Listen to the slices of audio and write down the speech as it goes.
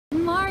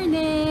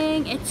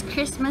It's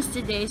Christmas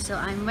today, so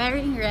I'm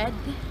wearing red.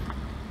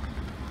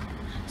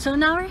 So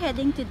now we're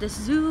heading to the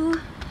zoo,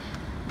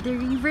 the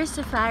river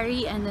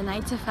safari, and the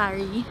night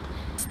safari.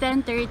 It's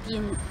 10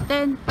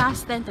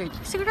 past 10:30.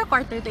 Siguro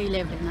quarter to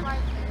 11 na.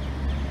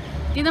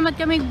 Tinamad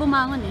kami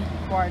bumangon eh.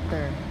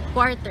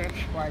 Quarter.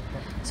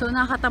 So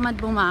nakatamad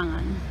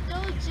bumangon.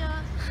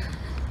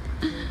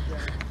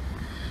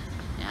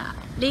 Yeah,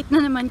 late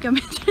na naman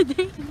kami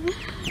today.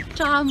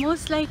 Tsaka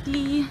most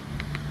likely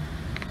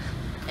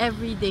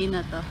every day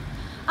na to.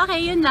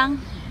 Okay, yun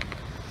lang.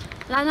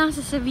 Wala nang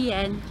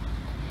sasabihin.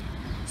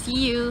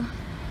 See you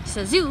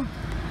sa zoo!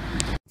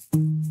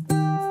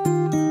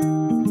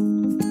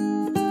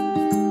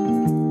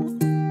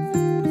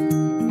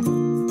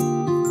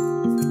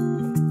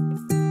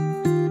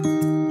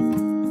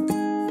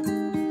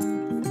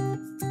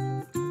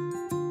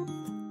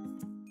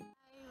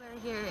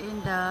 We're here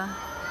in the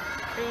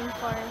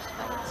Rainforest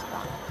Fight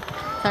Spot.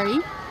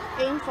 Sorry?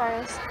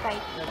 Rainforest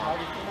Fight Spot.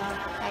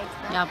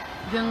 Yup,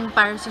 yung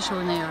para sa show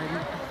na yun.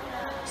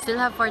 Still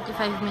have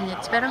 45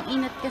 minutes. Pero ang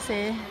init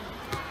kasi.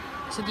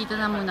 So dito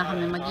na muna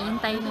kami.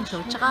 Mag-iintay ng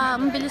show. Tsaka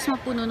mabilis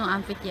mapuno ng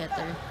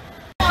amphitheater.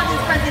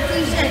 This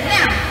presentation.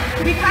 Now,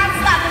 we can't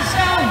start the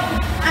show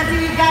until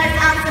you guys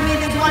answer me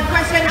this one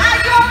question. Are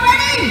you all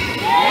ready?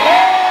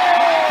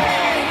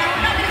 Okay, now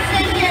we're not going to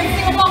stay here in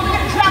Singapore. We're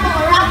going to travel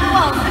around the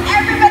world. So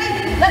everybody,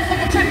 let's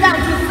take a trip down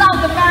to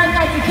South America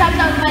to catch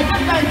up with my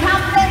good friend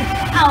Captain,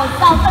 our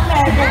South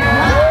American.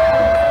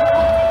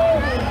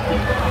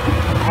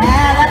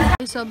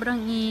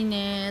 Sobrang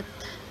init.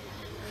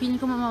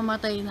 Feeling ko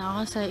mamamatay na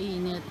ako sa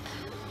init.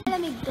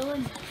 Malamig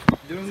doon.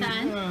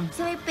 Saan?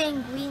 Sa may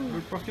penguin.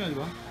 Park yun, di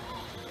ba?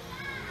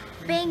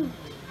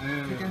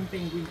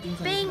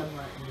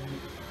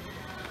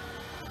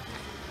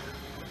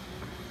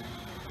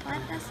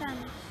 What asan?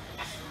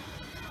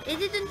 Eh,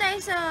 dito tayo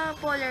sa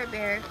polar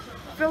bear.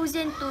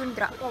 Frozen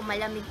tundra. Oh,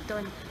 malamig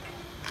doon.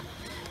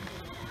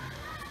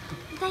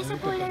 Dito tayo sa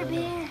polar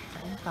bear.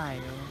 Saan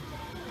tayo?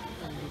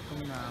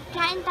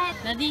 Kain tayo.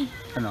 Daddy,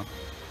 Ano?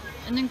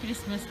 anong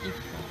Christmas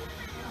gift ko?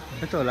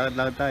 Ito,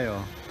 lakad-lakad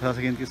tayo.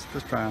 Sasakyan ko sa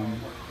tram.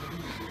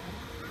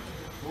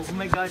 Oh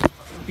my god,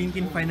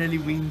 Tintin finally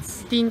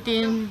wins.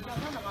 Tintin,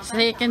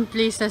 second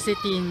place sa si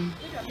Tin.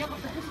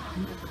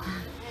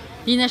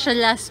 Di na siya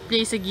last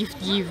place sa gift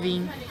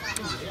giving.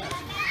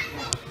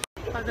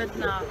 Pagod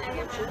na ako.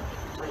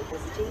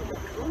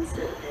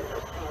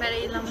 Pero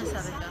yun lang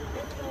masabi ka.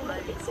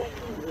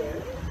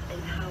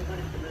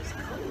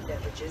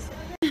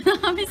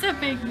 Kami sa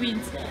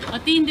penguins. O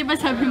Tin, di ba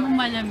sabi mo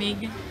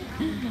malamig?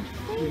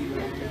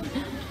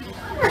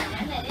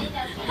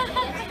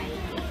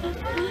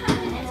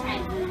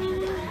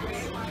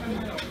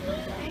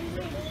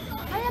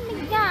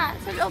 Malamig nga.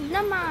 Sa loob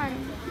naman.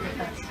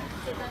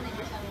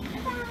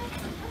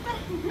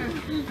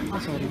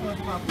 Sorry.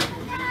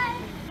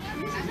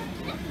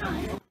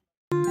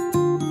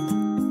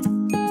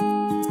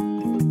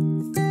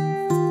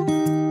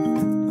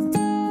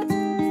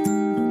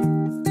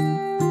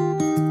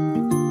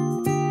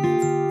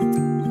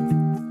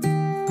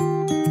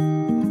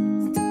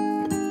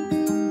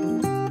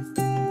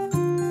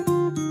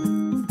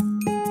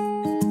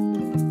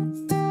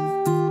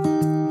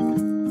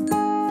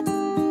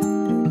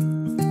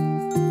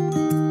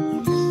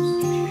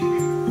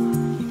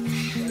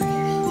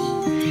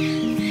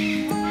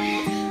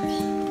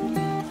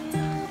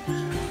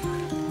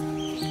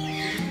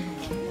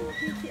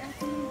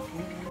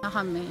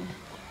 Kami.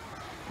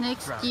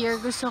 Next year,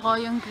 gusto ko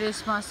yung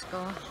Christmas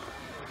ko.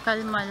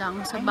 Kalma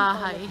lang sa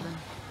bahay.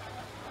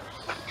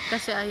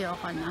 Kasi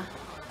ayoko na.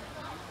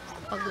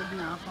 Pagod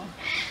na ako.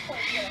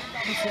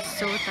 This is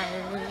so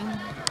tiring.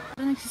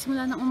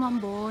 Nagsisimula ng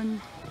umambon.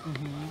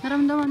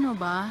 Naramdaman mo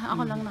ba?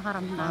 Ako lang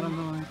nakaramdam.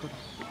 Naramdaman ko.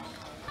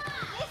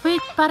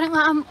 Wait,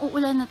 parang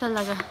uulan na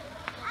talaga.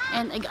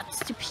 And I got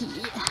to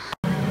pee.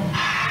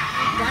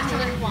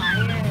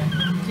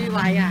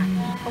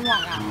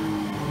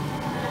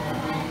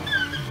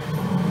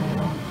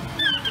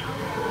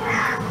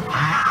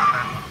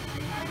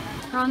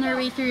 We're on our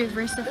way to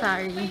River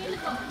Safari.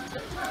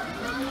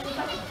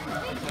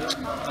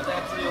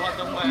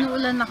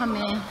 Inuulan na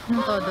kami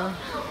ng todo.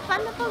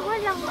 Paano pag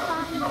walang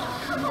panda?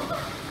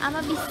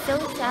 I'ma be so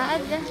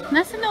sad.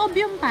 Nasa loob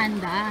yung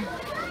panda.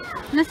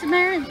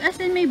 As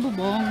in may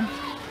bubong.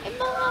 Eh,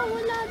 baka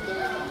wala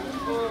din.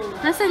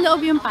 Nasa loob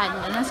yung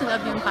panda.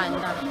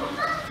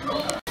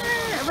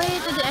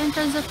 Way to the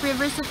entrance of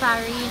River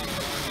Safari.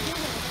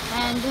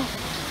 And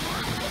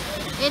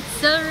it's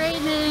still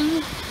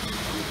raining.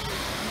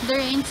 The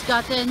rain's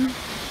gotten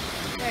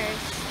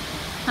Worse.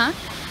 Huh?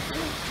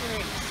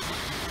 Worse.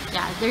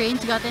 Yeah, the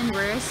rain's gotten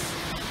worse.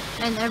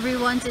 And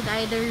everyone's in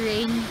either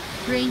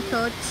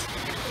raincoats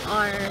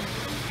or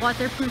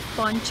waterproof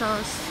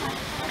ponchos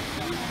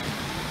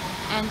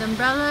and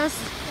umbrellas.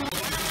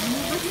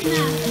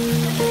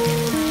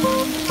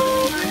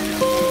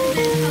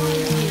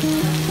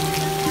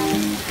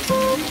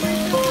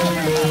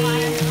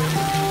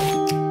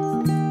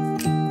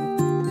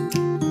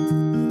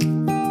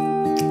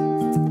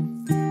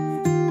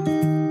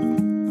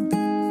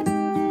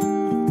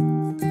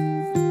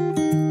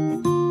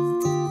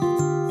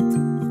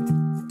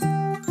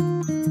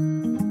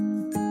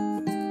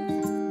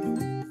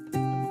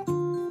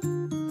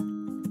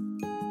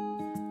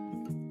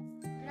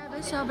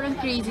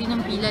 crazy ng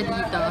pila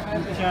dito.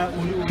 Siya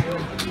ulo-ulo.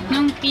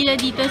 Nung pila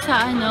dito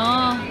sa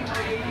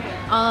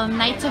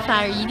Night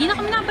Safari. Hindi na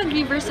kami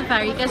nakapag-River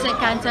Safari kasi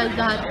canceled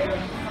lahat,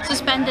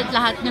 suspended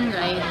lahat ng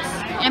rides.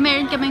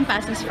 Meron kaming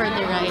passes for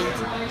the rides.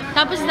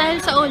 Tapos dahil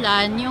sa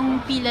ulan,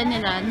 yung pila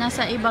nila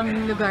nasa ibang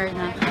lugar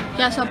na.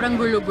 Kaya sobrang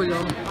gulo-gulo.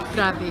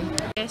 Grabe.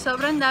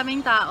 Sobrang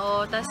daming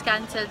tao, tapos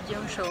canceled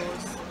yung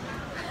shows.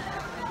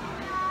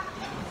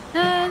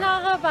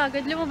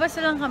 Nakakapagod. Lumabas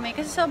na lang kami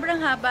kasi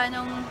sobrang haba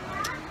nung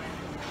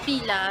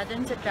pila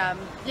dun sa tram.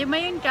 5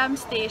 yung tram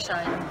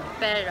station,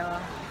 pero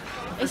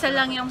isa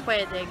lang yung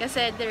pwede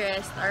kasi the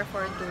rest are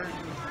for tour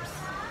groups.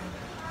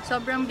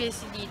 Sobrang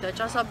busy dito,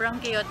 tsaka sobrang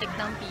chaotic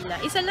ng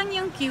pila. Isa lang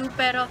yung queue,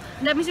 pero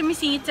ang dami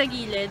sumisingit sa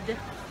gilid.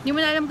 Hindi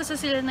mo na alam kung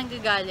saan sila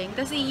nanggagaling.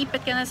 Tapos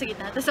iipit ka na sa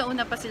gitna, tapos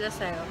nauna pa sila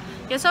sa'yo.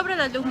 Kaya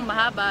sobrang lalong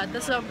humahaba,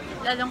 tapos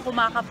lalong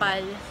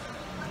kumakapal.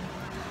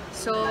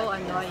 So,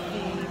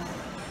 annoying.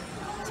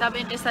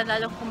 Sabi nito sa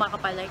lalong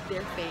kumakapal like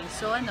their face.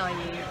 So,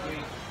 annoying.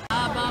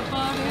 Haba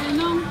pa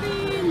rin ang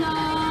pila.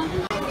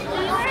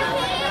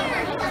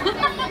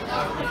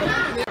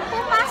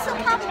 Pumasok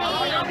kami.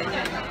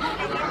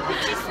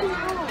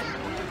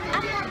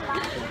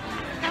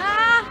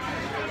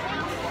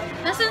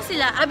 Nasaan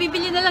sila?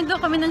 Bibili na lang daw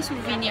kami ng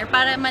souvenir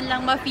para man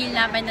lang ma-feel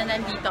namin na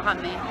nandito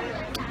kami.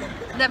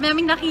 Dami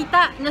naming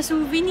nakita na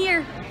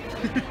souvenir.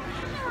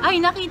 Ay,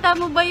 nakita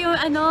mo ba yung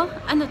ano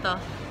to?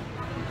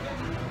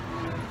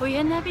 Uy,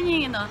 hanapin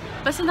niyo yung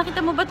Basta nakita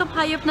mo ba itong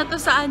hayop na to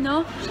sa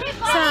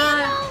sa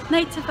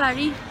Night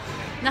Safari?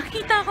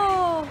 Nakita ko!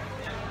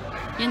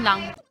 Yun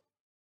lang.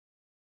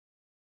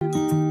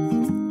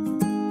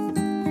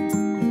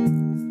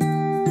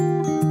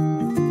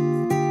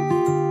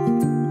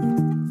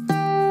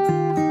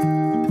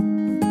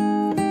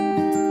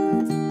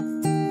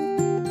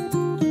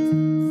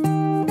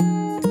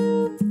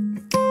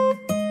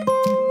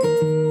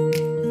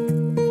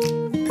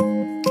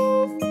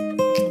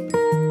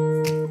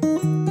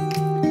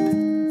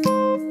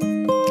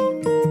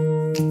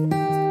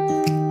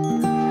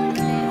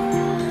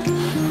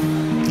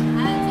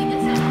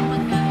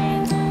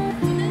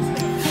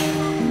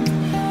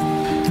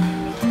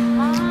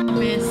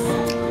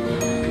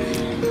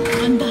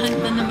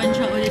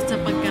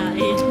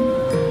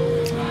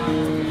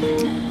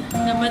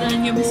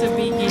 Napadaan kami sa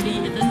bakery.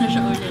 Ito na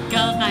siya ulit.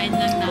 Kakakain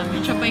lang namin.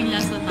 Siya pa yung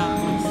last na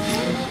tapos.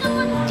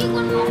 Naman, hindi ko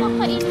mo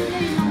kakainin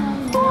kayo naman.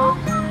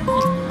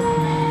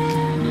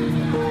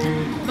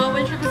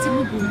 Bawal siya kasi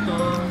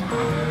magutom.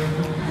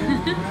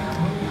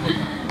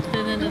 Ito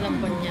na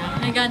nalampon niya.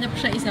 Naghanap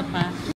siya isa pa.